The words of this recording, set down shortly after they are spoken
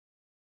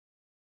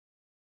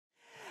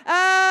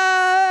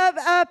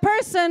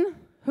person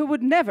who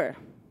would never,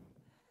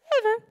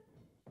 ever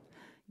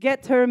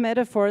get her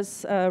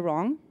metaphors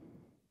wrong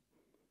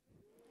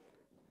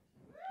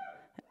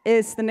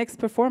is the next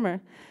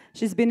performer.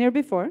 She's been here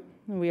before,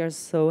 and we are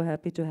so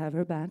happy to have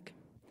her back.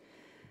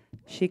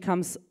 She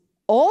comes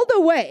all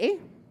the way.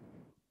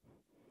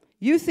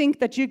 You think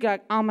that you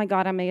got, oh my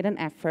God, I made an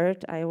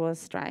effort. I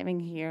was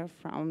driving here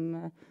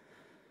from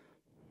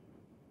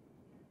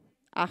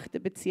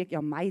 8. Bezirk.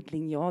 Ja,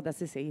 Meidling, ja,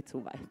 das ist eh zu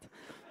weit.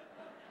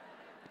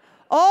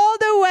 All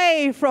the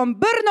way from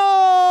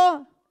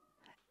Brno,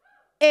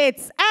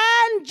 it's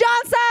Anne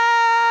Johnson!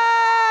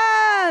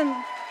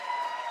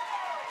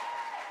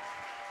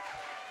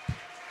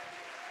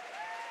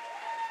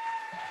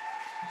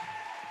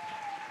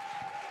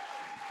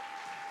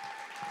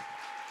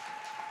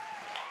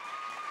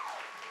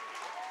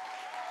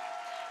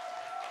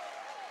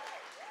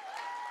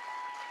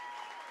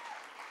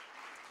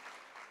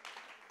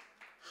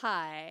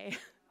 Hi,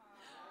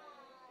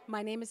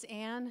 my name is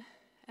Anne,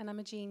 and I'm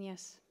a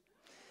genius.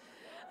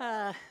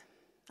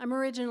 I'm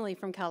originally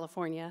from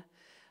California.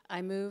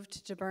 I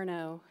moved to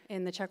Brno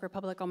in the Czech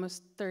Republic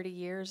almost 30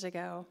 years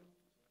ago.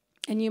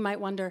 And you might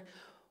wonder,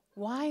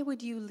 why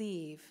would you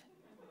leave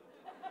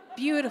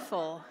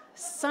beautiful,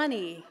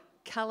 sunny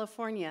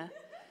California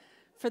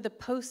for the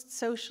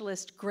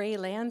post-socialist gray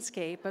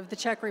landscape of the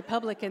Czech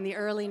Republic in the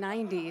early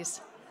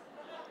 90s?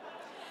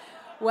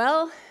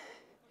 Well,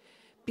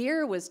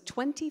 beer was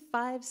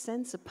 25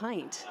 cents a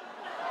pint.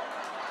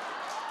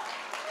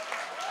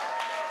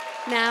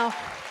 Now,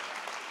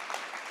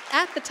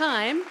 at the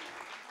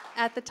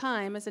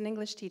time, as an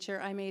English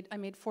teacher, I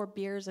made 4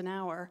 beers an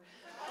hour.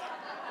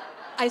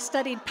 I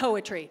studied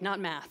poetry, not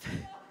math.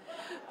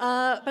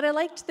 But I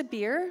liked the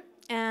beer,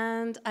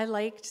 and I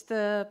liked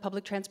the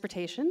public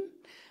transportation,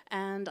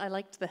 and I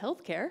liked the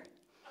healthcare.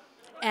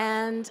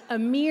 And a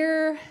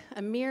mere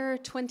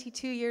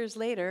 22 years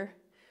later,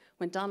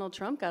 when Donald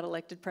Trump got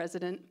elected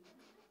president,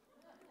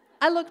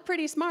 I looked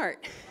pretty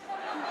smart.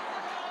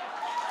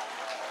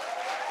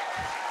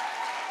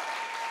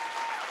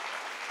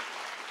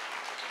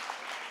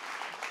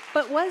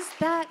 But was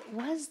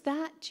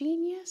that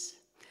genius?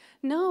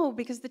 No,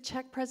 because the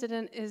Czech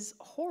president is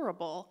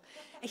horrible.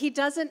 He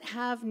doesn't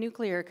have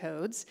nuclear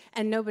codes,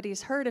 and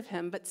nobody's heard of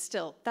him, but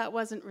still, that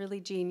wasn't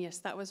really genius.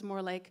 That was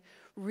more like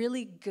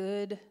really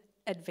good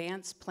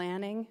advanced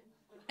planning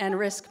and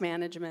risk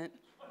management.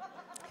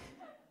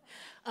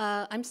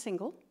 I'm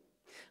single.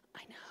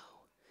 I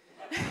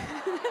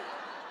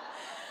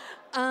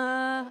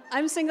know.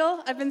 I'm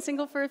single. I've been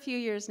single for a few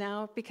years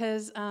now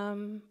because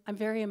I'm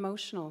very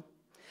emotional.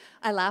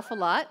 I laugh a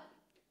lot,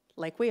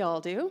 like we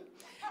all do,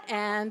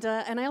 and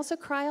I also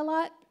cry a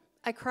lot.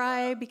 I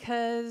cry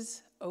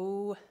because,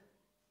 oh,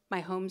 my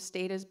home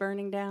state is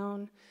burning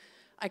down.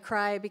 I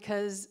cry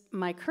because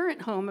my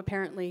current home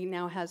apparently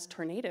now has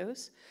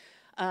tornadoes.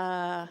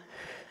 Yeah,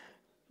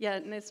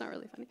 and it's not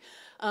really funny.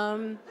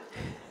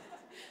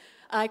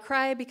 I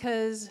cry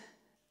because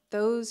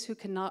those who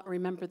cannot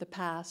remember the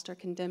past are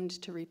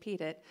condemned to repeat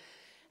it,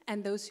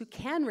 and those who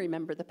can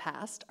remember the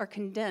past are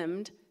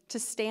condemned to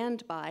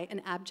stand by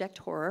an abject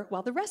horror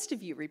while the rest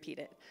of you repeat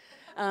it.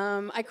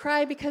 I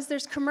cry because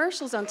there's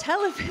commercials on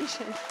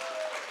television.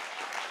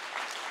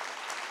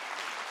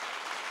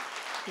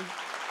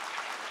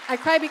 I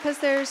cry because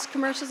there's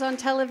commercials on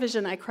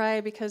television. I cry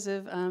because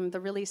of the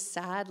really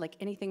sad, like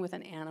anything with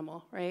an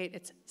animal, right?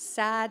 It's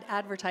sad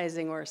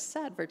advertising or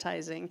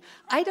sadvertising.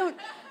 I don't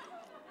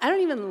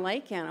even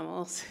like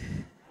animals.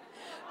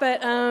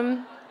 But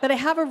I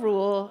have a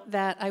rule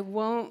that I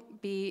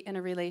won't be in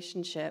a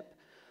relationship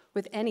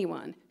with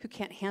anyone who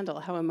can't handle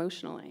how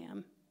emotional I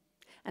am.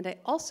 And I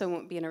also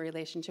won't be in a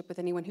relationship with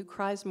anyone who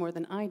cries more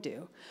than I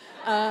do.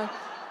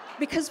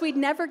 Because we'd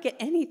never get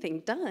anything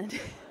done.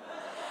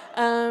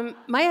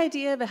 My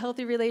idea of a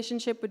healthy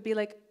relationship would be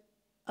like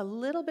a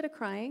little bit of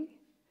crying,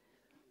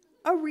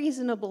 a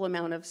reasonable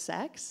amount of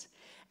sex,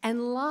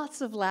 and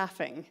lots of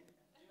laughing.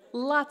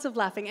 Lots of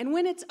laughing. And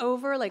when it's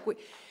over, like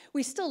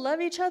we still love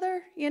each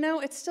other, you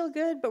know, it's still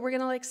good, but we're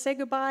gonna like say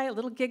goodbye, a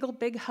little giggle,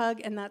 big hug,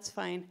 and that's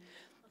fine.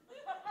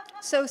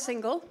 So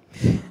single.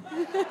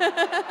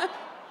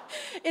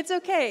 It's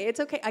okay, it's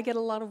okay. I get a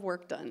lot of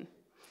work done.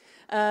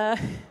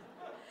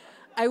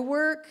 I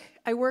work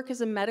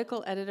as a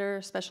medical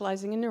editor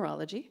specializing in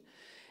neurology.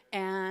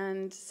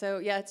 And so,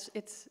 yeah,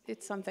 it's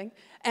something.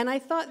 And I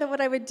thought that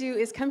what I would do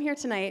is come here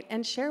tonight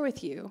and share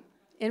with you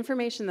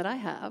information that I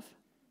have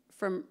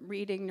from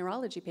reading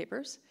neurology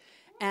papers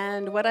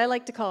and what I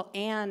like to call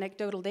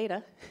anecdotal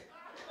data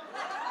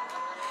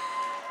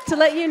to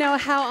let you know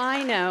how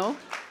I know.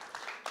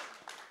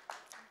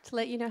 To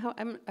let you know how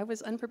I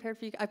was unprepared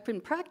for you. I've been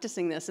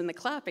practicing this, and the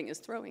clapping is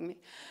throwing me.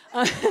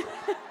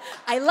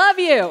 I love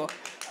you.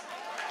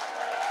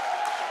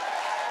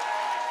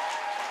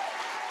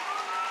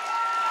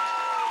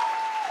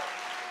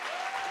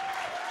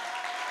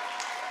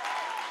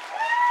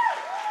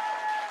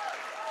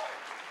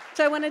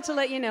 So I wanted to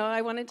let you know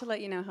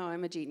how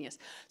I'm a genius.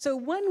 So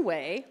one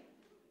way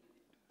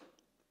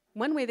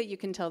that you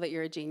can tell that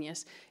you're a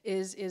genius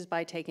is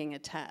by taking a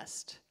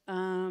test.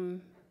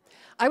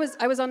 I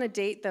was on a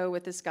date, though,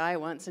 with this guy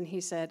once, and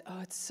he said, oh,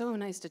 it's so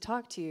nice to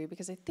talk to you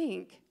because I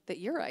think that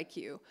your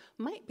IQ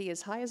might be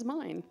as high as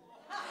mine.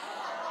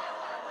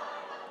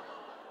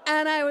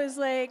 And I was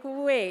like,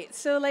 wait,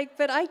 so like,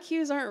 but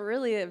IQs aren't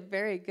really a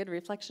very good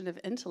reflection of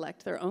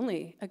intellect. They're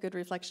only a good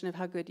reflection of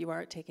how good you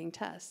are at taking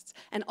tests.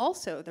 And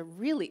also, they're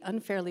really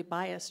unfairly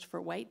biased for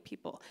white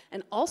people.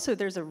 And also,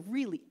 there's a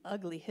really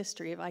ugly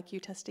history of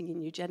IQ testing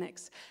in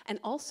eugenics. And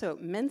also,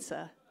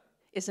 Mensa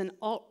is an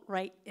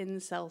alt-right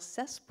incel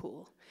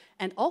cesspool.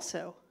 And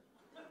also,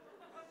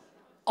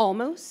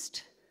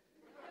 almost.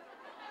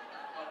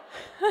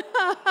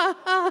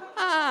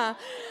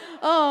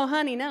 Oh,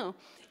 honey, no.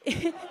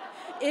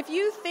 If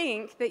you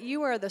think that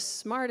you are the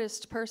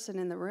smartest person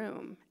in the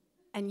room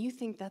and you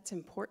think that's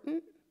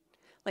important,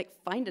 like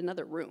find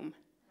another room.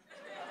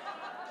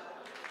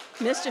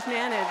 Mischief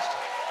managed.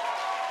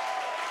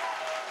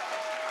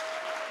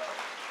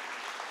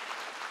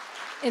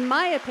 In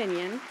my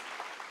opinion,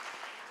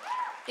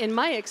 in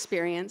my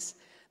experience,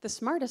 the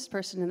smartest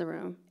person in the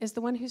room is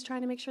the one who's trying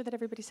to make sure that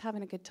everybody's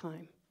having a good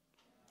time.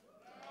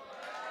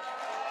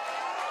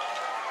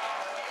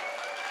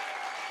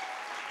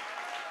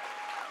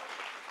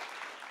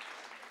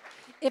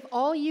 If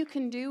all you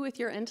can do with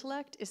your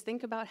intellect is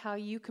think about how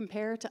you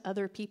compare to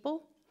other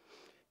people,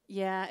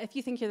 yeah, if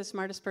you think you're the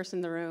smartest person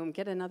in the room,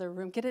 get another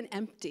room, get an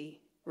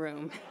empty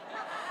room.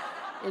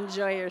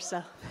 Enjoy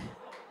yourself.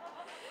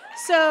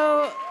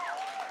 So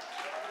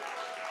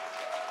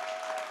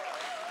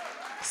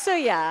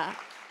yeah,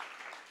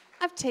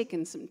 I've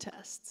taken some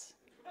tests.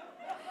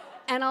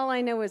 And all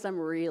I know is I'm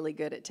really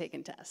good at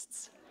taking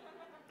tests.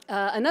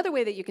 Another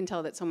way that you can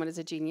tell that someone is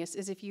a genius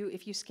is if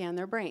you scan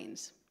their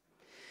brains.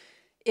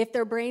 If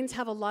their brains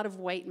have a lot of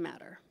white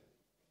matter,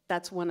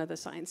 that's one of the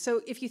signs.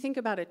 So if you think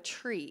about a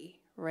tree,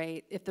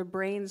 right, if their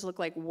brains look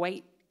like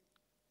white,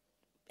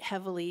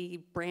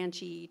 heavily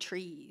branchy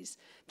trees,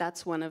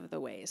 that's one of the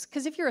ways.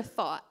 Because if you're a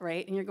thought,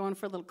 right, and you're going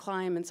for a little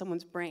climb in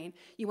someone's brain,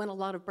 you want a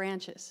lot of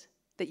branches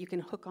that you can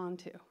hook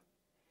onto.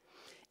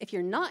 If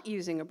you're not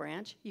using a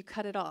branch, you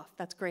cut it off.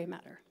 That's gray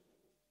matter.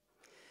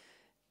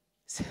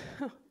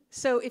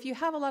 So if you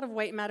have a lot of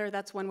white matter,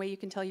 that's one way you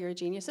can tell you're a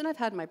genius, and I've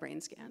had my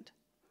brain scanned.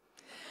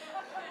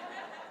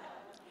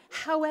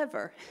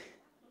 However,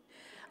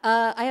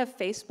 I have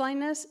face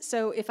blindness,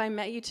 so if I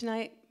met you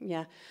tonight,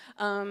 yeah.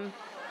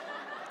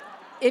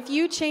 If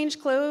you change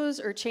clothes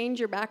or change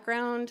your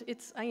background,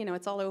 it's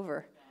all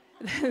over.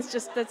 That's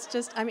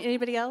just. I mean,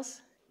 anybody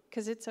else?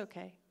 Because it's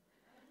okay.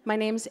 My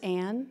name's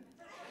Anne,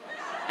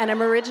 and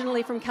I'm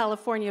originally from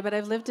California, but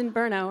I've lived in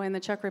Brno in the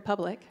Czech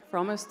Republic for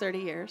almost 30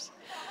 years.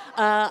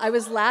 I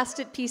was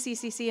last at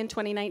PCCC in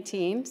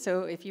 2019,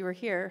 so if you were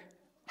here,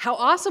 how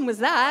awesome was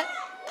that?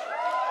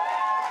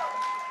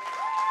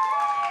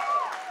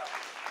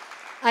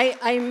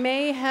 I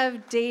may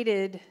have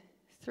dated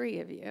 3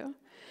 of you,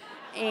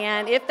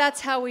 and if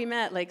that's how we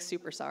met, like,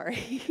 super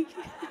sorry.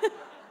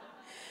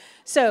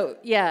 So,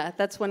 yeah,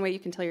 that's one way you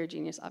can tell you're a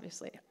genius,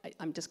 obviously.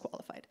 I'm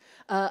disqualified.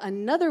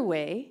 Another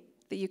way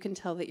that you can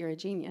tell that you're a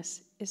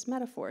genius is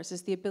metaphors,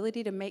 is the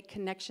ability to make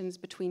connections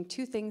between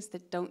 2 things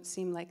that don't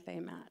seem like they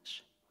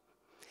match.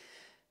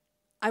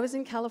 I was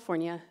in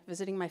California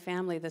visiting my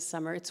family this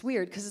summer. It's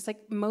weird because it's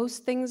like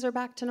most things are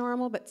back to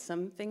normal, but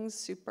some things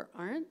super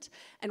aren't.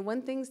 And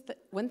one thing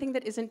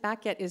that isn't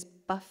back yet is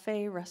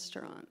buffet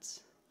restaurants,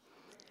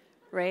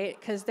 right?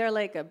 Because they're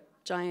like a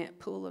giant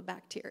pool of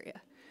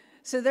bacteria.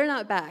 So they're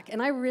not back.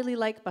 And I really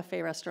like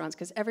buffet restaurants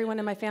because everyone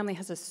in my family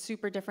has a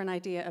super different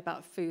idea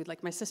about food.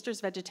 Like my sister's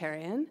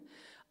vegetarian.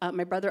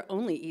 My brother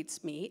only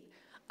eats meat.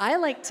 I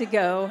like to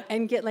go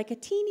and get like a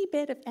teeny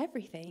bit of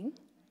everything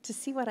to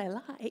see what I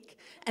like,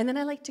 and then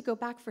I like to go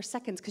back for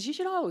seconds, because you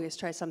should always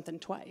try something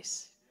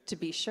twice, to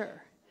be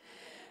sure.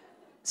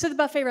 So the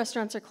buffet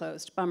restaurants are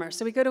closed, bummer.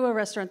 So we go to a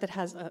restaurant that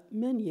has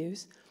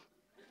menus,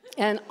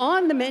 and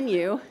on the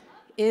menu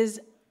is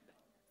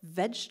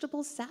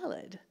vegetable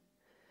salad.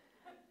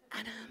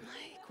 And I'm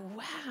like,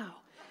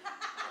 wow,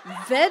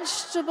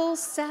 vegetable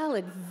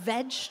salad,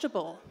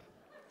 vegetable.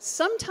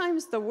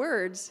 Sometimes the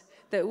words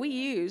that we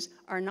use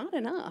are not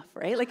enough,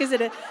 right? Like, is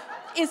it a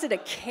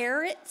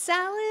carrot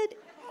salad?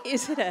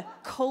 Is it a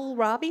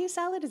kohlrabi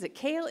salad? Is it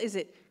kale? Is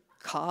it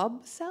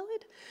Cobb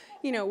salad?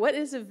 You know, what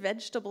is a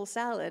vegetable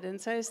salad?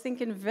 And so I was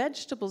thinking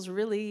vegetables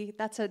really,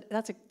 that's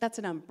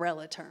an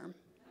umbrella term,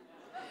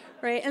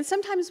 right? And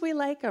sometimes we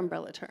like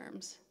umbrella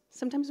terms.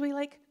 Sometimes we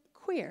like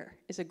queer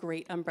is a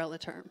great umbrella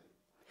term.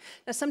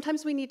 Now,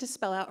 sometimes we need to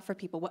spell out for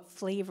people what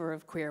flavor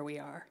of queer we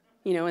are,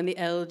 you know, in the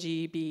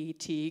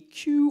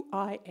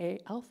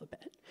LGBTQIA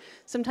alphabet.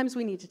 Sometimes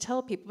we need to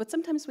tell people, but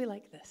sometimes we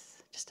like this.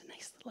 Just a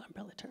nice little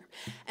umbrella term.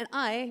 And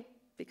I,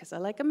 because I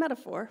like a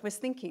metaphor, was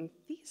thinking,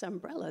 these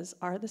umbrellas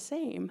are the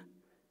same.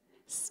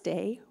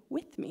 Stay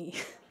with me.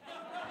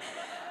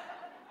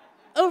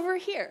 Over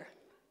here,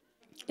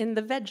 in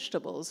the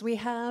vegetables, we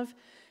have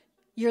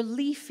your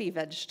leafy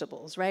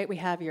vegetables, right? We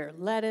have your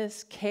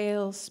lettuce,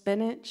 kale,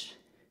 spinach.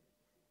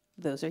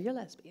 Those are your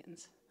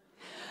lesbians.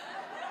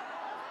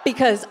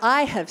 Because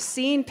I have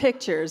seen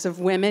pictures of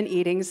women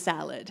eating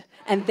salad,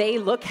 and they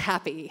look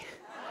happy.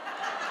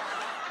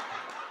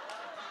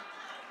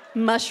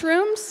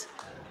 Mushrooms,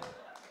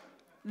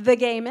 the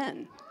gay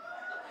men,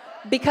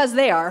 because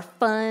they are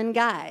fun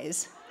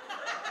guys.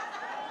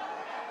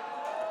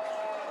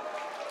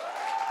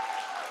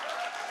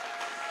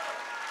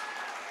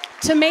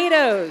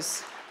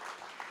 Tomatoes.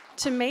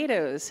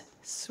 Tomatoes,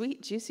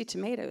 sweet, juicy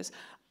tomatoes,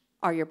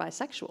 are your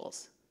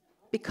bisexuals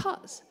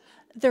because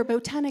they're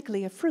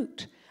botanically a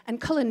fruit and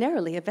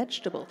culinarily a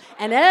vegetable,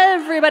 and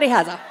everybody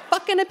has a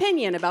fucking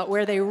opinion about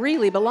where they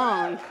really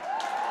belong.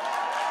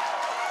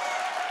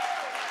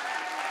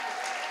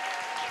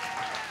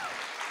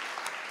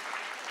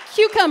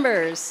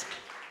 Cucumbers.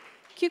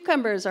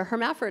 Cucumbers are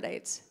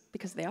hermaphrodites,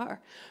 because they are,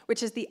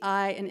 which is the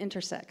I in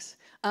intersex.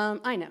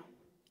 I know,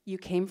 you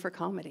came for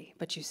comedy,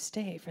 but you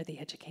stay for the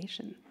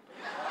education.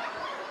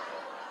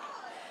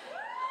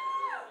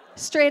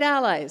 Straight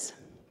allies.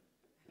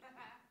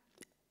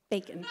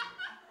 Bacon.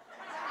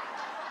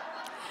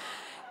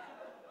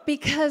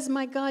 Because,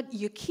 my God,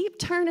 you keep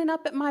turning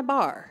up at my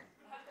bar,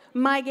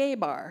 my gay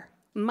bar,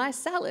 my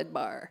salad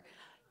bar,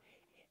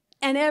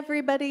 and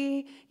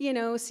everybody, you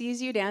know,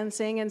 sees you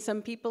dancing, and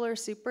some people are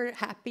super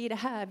happy to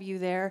have you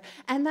there,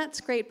 and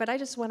that's great, but I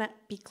just want to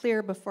be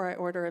clear before I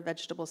order a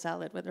vegetable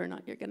salad whether or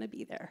not you're going to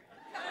be there.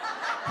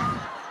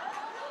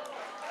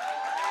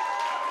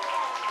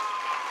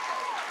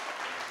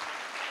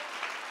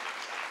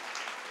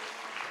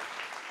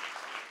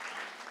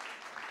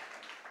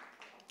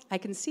 I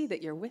can see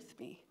that you're with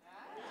me.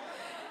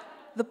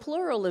 The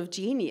plural of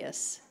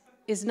genius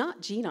is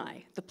not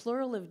geni. The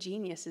plural of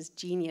genius is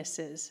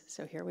geniuses,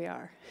 so here we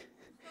are.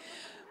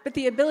 But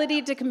the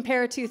ability to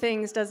compare two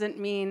things doesn't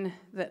mean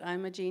that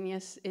I'm a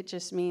genius. It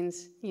just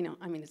means, you know,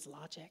 I mean, it's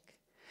logic.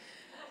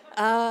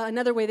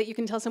 Another way that you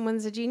can tell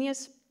someone's a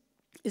genius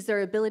is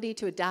their ability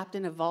to adapt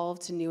and evolve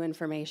to new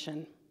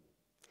information.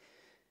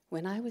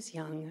 When I was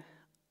young,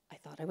 I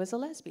thought I was a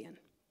lesbian.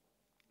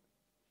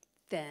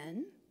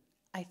 Then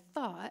I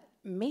thought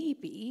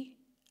maybe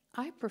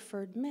I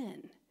preferred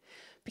men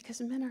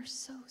because men are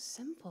so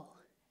simple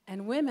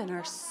and women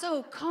are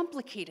so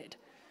complicated.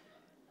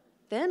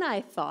 Then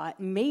I thought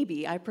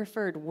maybe I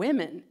preferred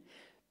women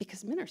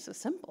because men are so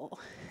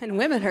simple and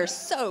women are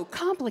so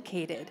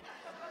complicated.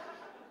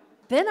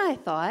 Then I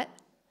thought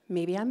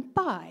maybe I'm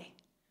bi.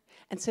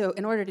 And so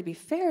in order to be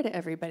fair to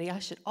everybody, I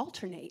should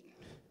alternate.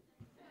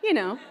 You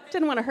know,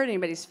 didn't want to hurt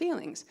anybody's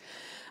feelings.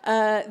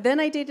 Then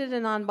I dated a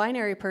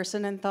non-binary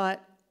person and thought,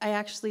 I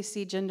actually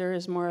see gender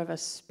as more of a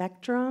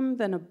spectrum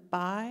than a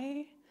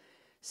bi,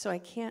 so I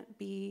can't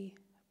be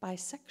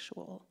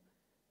bisexual.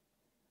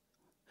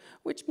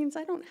 Which means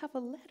I don't have a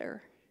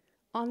letter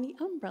on the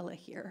umbrella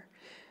here.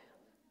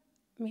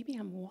 Maybe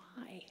I'm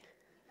Y.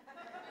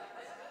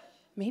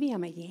 Maybe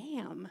I'm a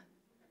yam,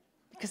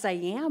 because I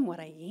am what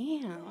I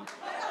am.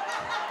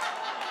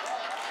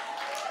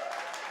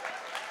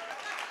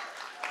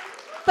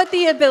 But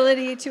the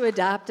ability to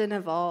adapt and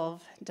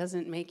evolve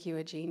doesn't make you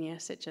a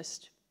genius. It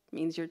just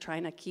means you're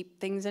trying to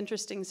keep things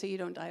interesting so you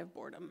don't die of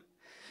boredom.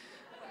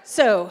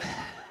 So,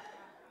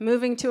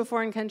 moving to a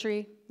foreign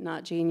country,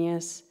 not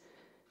genius.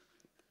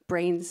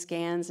 Brain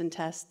scans and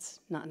tests,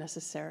 not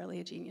necessarily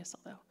a genius,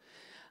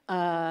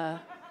 although.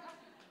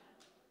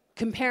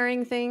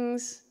 Comparing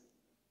things,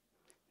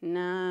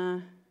 nah.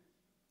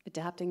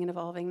 Adapting and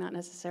evolving, not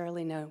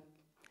necessarily, no.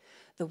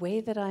 The way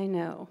that I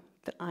know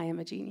that I am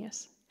a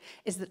genius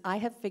is that I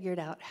have figured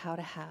out how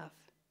to have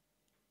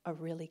a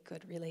really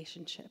good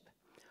relationship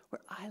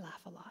where I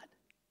laugh a lot,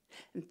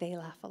 and they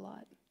laugh a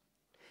lot.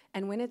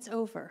 And when it's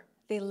over,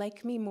 they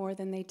like me more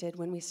than they did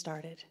when we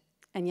started.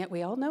 And yet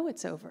we all know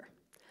it's over.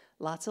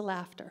 Lots of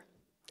laughter.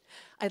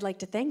 I'd like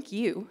to thank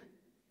you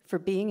for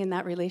being in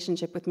that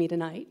relationship with me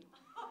tonight.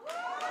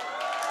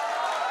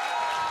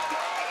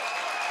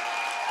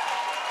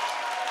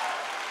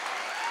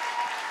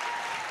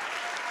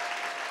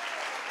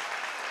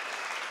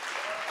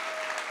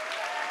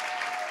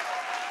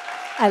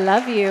 I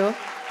love you.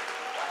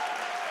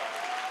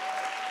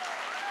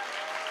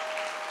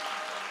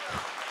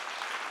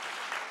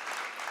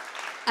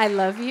 I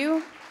love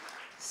you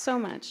so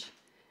much,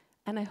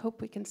 and I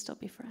hope we can still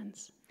be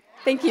friends.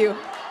 Thank you. We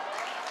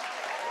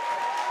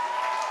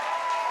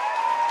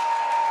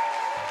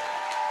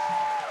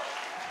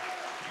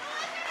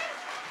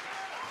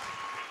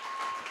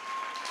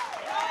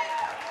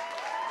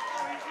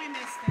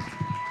missed it.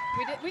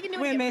 We can do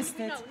it We again.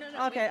 missed it.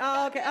 No, okay.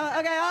 Oh, okay. Oh,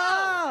 okay.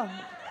 Oh.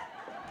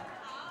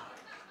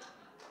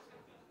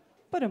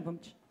 Ba-dum-bum.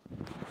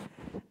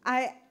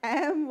 I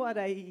am what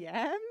I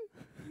am.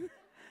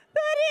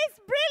 That is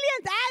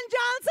brilliant, Anne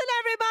Johnson,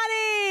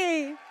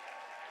 everybody!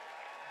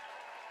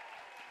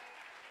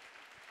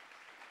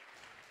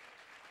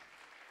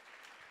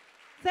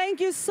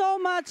 Thank you so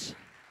much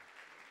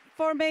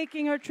for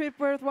making her trip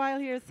worthwhile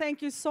here.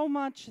 Thank you so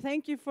much.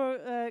 Thank you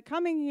for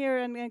coming here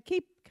and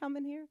keep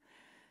coming here.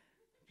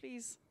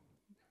 Please.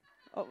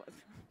 Oh,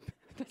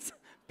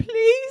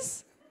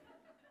 please.